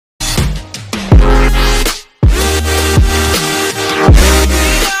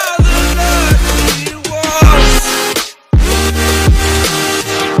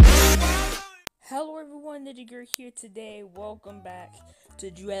we're here today. Welcome back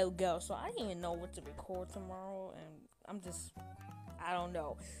to Drogo. So I didn't even know what to record tomorrow, and I don't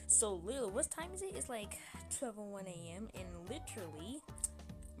know. So Lil, what time is it? It's like 12:01 a.m. and literally,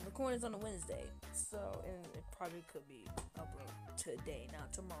 I'm recording this on a Wednesday. So, and it probably could be uploaded today,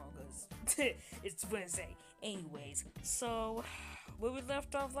 not tomorrow, because it's Wednesday. Anyways, so where we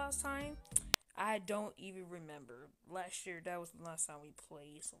left off last time, I don't even remember. Last year, that was the last time we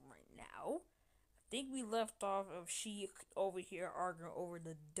played. So right now, I think we left off of she over here arguing over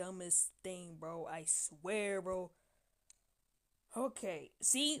the dumbest thing, bro. I swear, bro. Okay,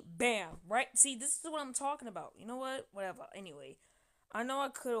 see, bam, right? See, this is what I'm talking about. You know what? Whatever. Anyway, I know I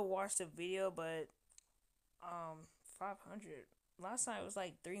could have watched the video, but 500. Last time it was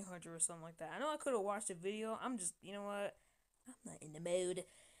like 300 or something like that. I know I could have watched the video. I'm just, you know what? I'm not in the mood.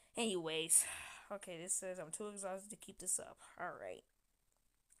 Anyways, okay, this says I'm too exhausted to keep this up. Alright.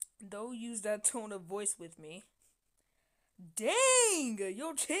 Don't use that tone of voice with me. Dang!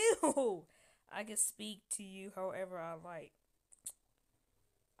 Yo, chill! I can speak to you however I like.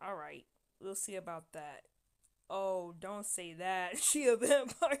 Alright, we'll see about that. Oh, don't say that. She a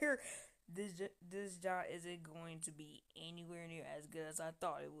vampire. This job isn't going to be anywhere near as good as I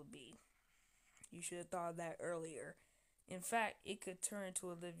thought it would be. You should have thought of that earlier. In fact, it could turn into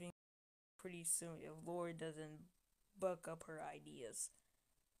a living pretty soon if Lorie doesn't buck up her ideas.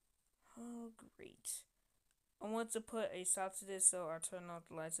 Oh, great. I want to put a stop to this, so I turn off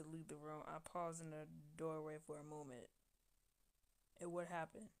the lights and leave the room. I pause in the doorway for a moment. And what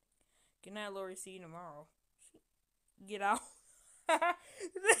happened? Good night, Lorie. See you tomorrow. Get out. I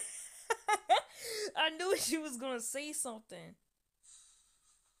knew she was gonna say something.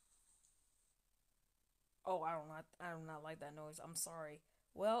 Oh, I do not like that noise. I'm sorry.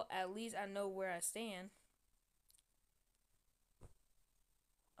 Well, at least I know where I stand.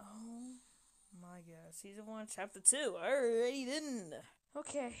 Oh my god. Season 1, Chapter 2. I already didn't.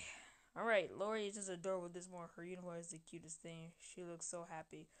 Okay. Alright, Lorie is just adorable this morning. Her uniform is the cutest thing. She looks so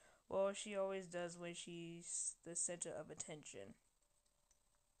happy. Well, she always does when she's the center of attention.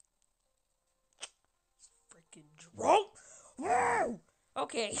 Freaking drunk! Woo!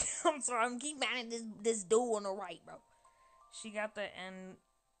 Okay, I'm sorry. I'm keep mad at this dude on the right, bro. She got the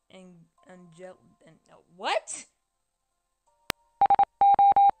what?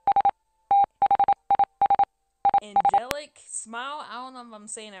 Angelic smile. I don't know if I'm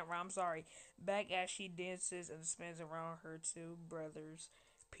saying that right. I'm sorry. Back as she dances and spins around her two brothers.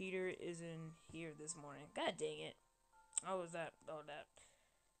 Peter isn't here this morning. God dang it. Oh, is that? Oh, that.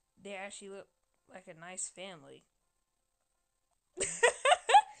 They actually look like a nice family.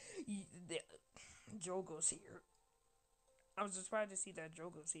 Drogo's here. I was surprised to see that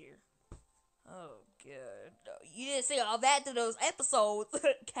Drogo's here. Oh, good. You didn't say all that to those episodes,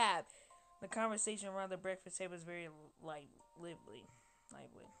 Cap. The conversation around the breakfast table is very lively,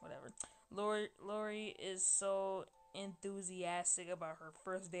 whatever. Lorie is so enthusiastic about her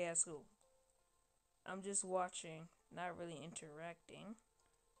first day at school. I'm just watching, not really interacting.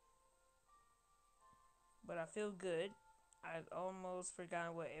 But I feel good. I've almost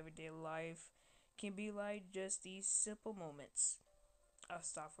forgotten what everyday life can be like, just these simple moments. I'll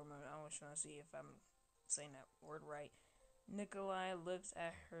stop for a moment. I was trying to see if I'm saying that word right. Nikolai looks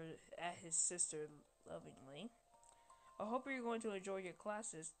at his sister lovingly. I hope you're going to enjoy your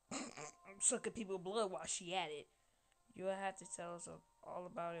classes. Sucking people blood while she at it. You'll have to tell us all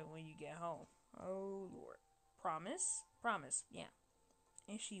about it when you get home. Oh Lord. Promise? Promise, yeah.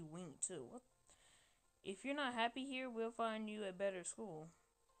 And she winked too. What? If you're not happy here, we'll find you a better school.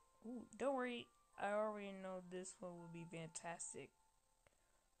 Ooh, don't worry. I already know this one will be fantastic.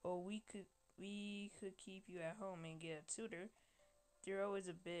 Or we could keep you at home and get a tutor. They're always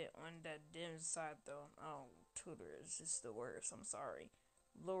a bit on that dim side though. Oh, tutor is just the worst. I'm sorry.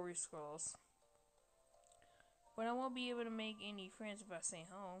 Lorie scrolls. But I won't be able to make any friends if I stay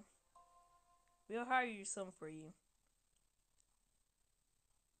home. We'll hire you some for you.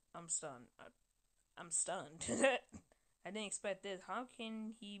 I'm stunned. I'm stunned. I didn't expect this. How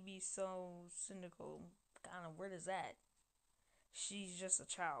can he be so cynical? Kind of weird is that? She's just a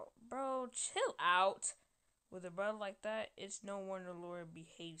child. Bro, chill out. With a brother like that, it's no wonder Lorie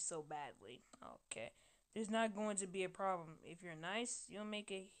behaves so badly. Okay. There's not going to be a problem. If you're nice, you'll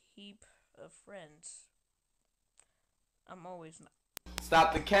make a heap of friends. I'm always not.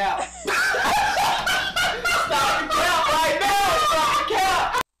 Stop the cap. Stop the cap right now. Stop the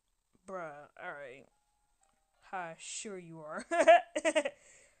cap. Bruh, alright. Hi, sure you are.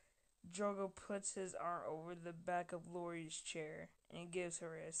 Drogo puts his arm over the back of Lorie's chair and gives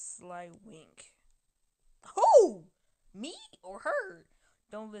her a slight wink. Who? Me or her?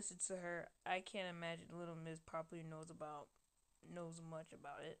 Don't listen to her. I can't imagine Little Miss probably knows much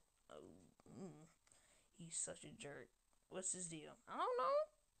about it. Oh, he's such a jerk. What's his deal? I don't know.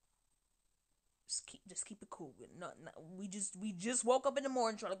 Just keep it cool. We just woke up in the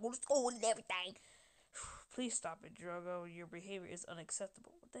morning trying to go to school and everything. Please stop it, Drogo. Your behavior is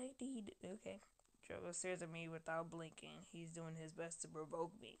unacceptable. What the heck did he do? Okay. Drogo stares at me without blinking. He's doing his best to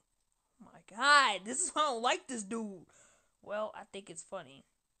provoke me. Oh my god, this is why I don't like this dude. Well, I think it's funny.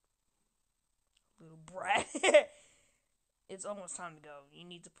 Little brat. It's almost time to go. You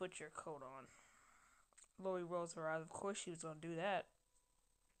need to put your coat on. Lorie rolls her eyes. Of course she was gonna do that.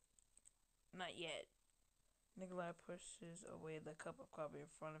 Not yet. Nikolai pushes away the cup of coffee in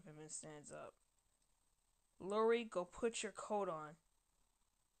front of him and stands up. Lorie, go put your coat on.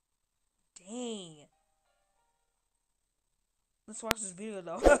 Dang. Let's watch this video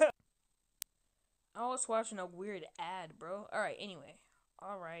though. I was watching a weird ad, bro. Alright, anyway.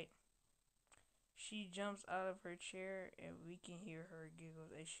 Alright. She jumps out of her chair and we can hear her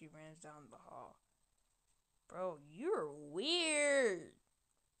giggles as she runs down the hall. Bro, you're weird.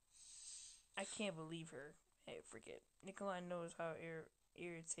 I can't believe her. Hey, forget. Nikolai knows how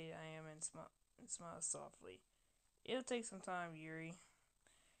irritated I am and smiles softly. It'll take some time, Yuri.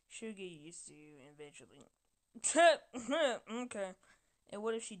 She'll get used to you eventually. Okay. And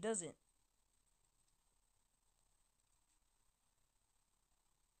what if she doesn't?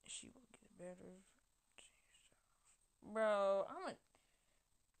 She will get better. Bro, I'm gonna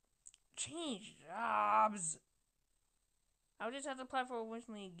change jobs. I'll just have to apply for a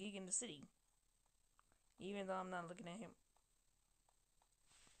Winston gig in the city. Even though I'm not looking at him.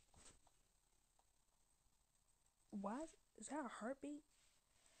 What? Is that a heartbeat?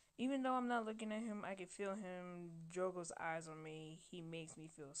 Even though I'm not looking at him, I can feel him, Drogo's eyes on me. He makes me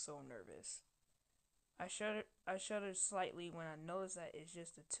feel so nervous. I shuddered slightly when I noticed that it's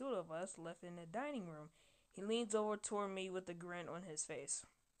just the two of us left in the dining room. He leans over toward me with a grin on his face.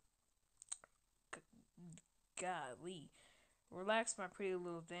 Golly. Relax, my pretty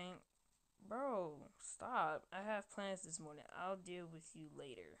little thing. Bro, stop. I have plans this morning. I'll deal with you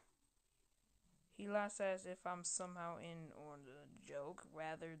later. He laughs as if I'm somehow in on the joke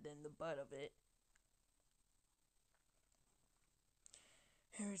rather than the butt of it.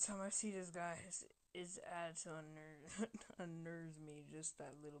 Every time I see this guy, his attitude unnerves me just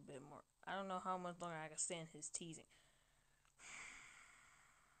that little bit more. I don't know how much longer I can stand his teasing.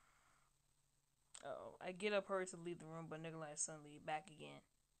 Oh, I get up, hurry to leave the room, but Nikolai is suddenly back again.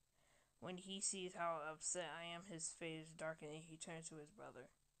 When he sees how upset I am, his face darkening, he turns to his brother.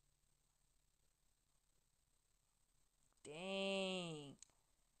 Dang.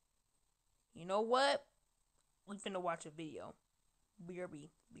 You know what? We finna watch a video. BRB.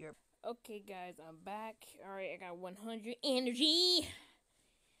 Okay, guys, I'm back. Alright, I got 100 energy.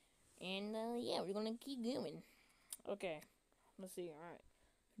 And, yeah, we're gonna keep going. Okay, let's see. Alright.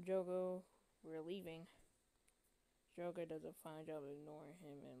 Drogo, we're leaving. Drogo does a fine job of ignoring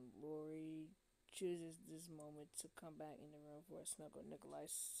him, and Lorie chooses this moment to come back in the room for a snuggle. Nikolai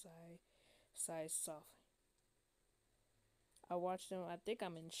sighs softly. I watch them. I think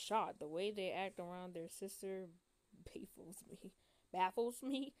I'm in shock. The way they act around their sister baffles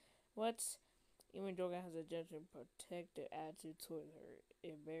me. What? Even Drogo has a gentle, protective attitude toward her.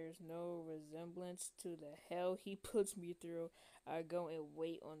 It bears no resemblance to the hell he puts me through. I go and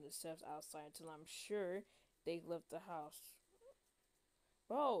wait on the steps outside until I'm sure they left the house.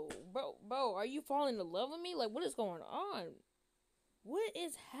 Bro, are you falling in love with me? Like, what is going on? What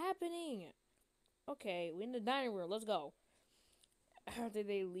is happening? Okay, we're in the dining room. Let's go. After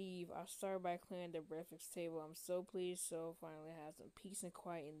they leave, I start by clearing the breakfast table. I'm so pleased so finally have some peace and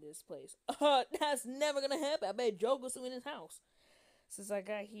quiet in this place. That's never gonna happen. I bet Joe goes to in his house. Since I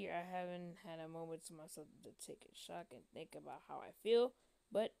got here, I haven't had a moment to myself to take a shock and think about how I feel.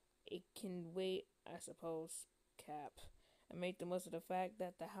 But it can wait, I suppose. Cap. I make the most of the fact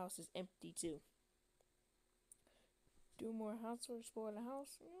that the house is empty too. Do more housework, spoil the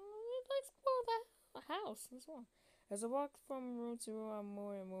house. Let's spoil the house. That's wrong. As I walk from room to room, I'm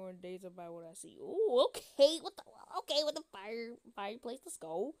more and more dazed by what I see. Ooh, okay, with the fireplace. Let's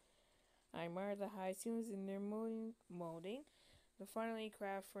go. I admire the high ceilings in their molding, the finely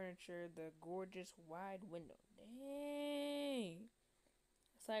crafted furniture, the gorgeous wide window. Dang,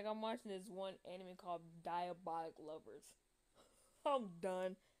 it's like I'm watching this one anime called Diabolik Lovers. I'm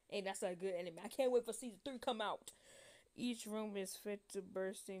done. Hey, that's a good anime. I can't wait for season 3 to come out. Each room is fit to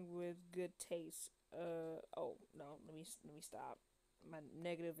bursting with good taste. Oh no, let me stop. My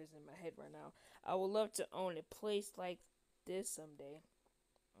negative is in my head right now. I would love to own a place like this someday.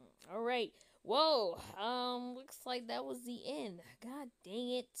 Alright, Whoa. Looks like that was the end. God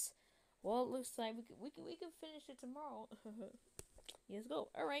dang it. Well, it looks like we can finish it tomorrow. Let's go.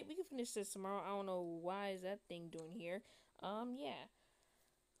 All right, we can finish this tomorrow. I don't know why is that thing doing here. Yeah.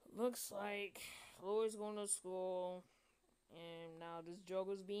 Looks like Lori's going to school. And now this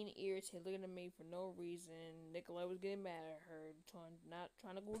Drogo's being irritated, looking at me for no reason. Nikolai was getting mad at her, not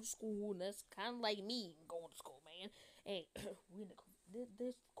trying to go to school. And that's kind of like me going to school, man. Hey, we in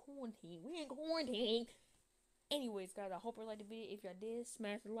this quarantine. We in quarantine. Anyways, guys, I hope you liked the video. If y'all did,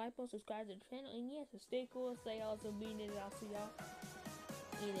 smash the like button, subscribe to the channel, and yes, stay cool. Stay awesome. Being it. I'll see y'all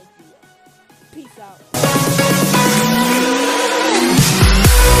in the next video. Peace out.